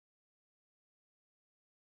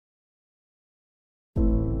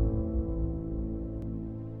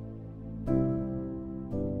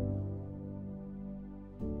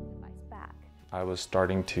I was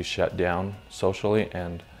starting to shut down socially,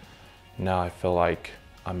 and now I feel like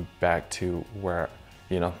I'm back to where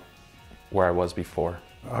I was before.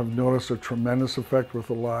 I've noticed a tremendous effect with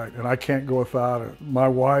the light, and I can't go without it. My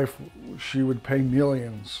wife, she would pay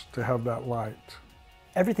millions to have that light.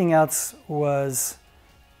 Everything else was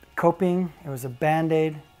coping, it was a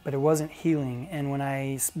band-aid, but it wasn't healing. And when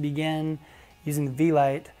I began using the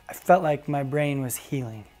Vielight, I felt like my brain was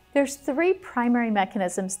healing. There's three primary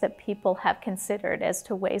mechanisms that people have considered as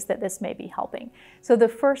to ways that this may be helping. So the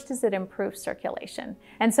first is it improves circulation.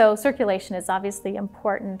 And so circulation is obviously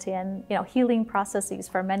important in healing processes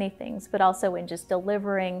for many things, but also in just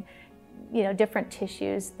delivering different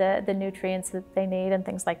tissues the nutrients that they need and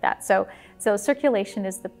things like that. So circulation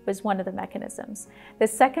is one of the mechanisms. The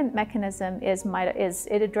second mechanism is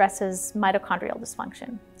it addresses mitochondrial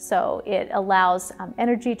dysfunction. So it allows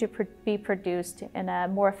energy to be produced in a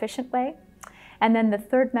more efficient way. And then the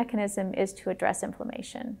third mechanism is to address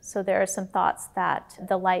inflammation. So there are some thoughts that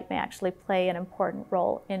the light may actually play an important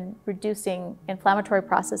role in reducing inflammatory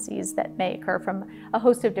processes that may occur from a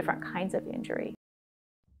host of different kinds of injury.